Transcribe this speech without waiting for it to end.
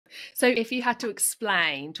So if you had to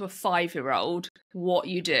explain to a 5-year-old what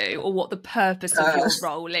you do or what the purpose of your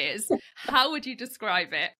role is, how would you describe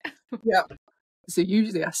it? Yeah. So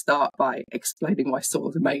usually I start by explaining why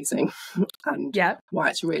soil's amazing and why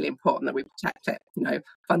it's really important that we protect it. You know,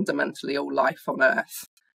 fundamentally all life on Earth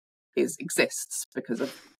exists because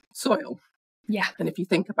of soil. Yeah. And if you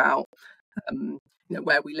think about, you know,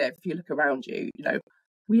 where we live, if you look around you, you know,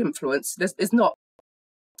 we influence, there's not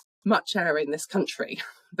much area in this country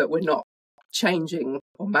that we're not changing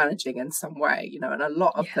or managing in some way, you know, and a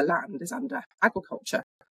lot of the land is under agriculture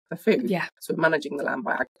for food. Yeah. So we're managing the land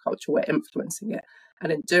by agriculture, we're influencing it.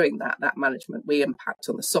 And in doing that management, we impact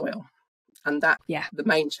on the soil. And that the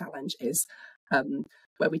main challenge is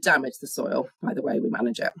where we damage the soil by the way we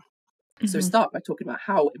manage it. So we start by talking about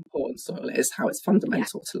how important soil is, how it's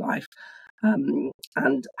fundamental to life,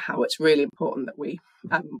 and how it's really important that we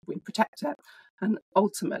protect it. And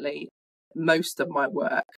ultimately, most of my work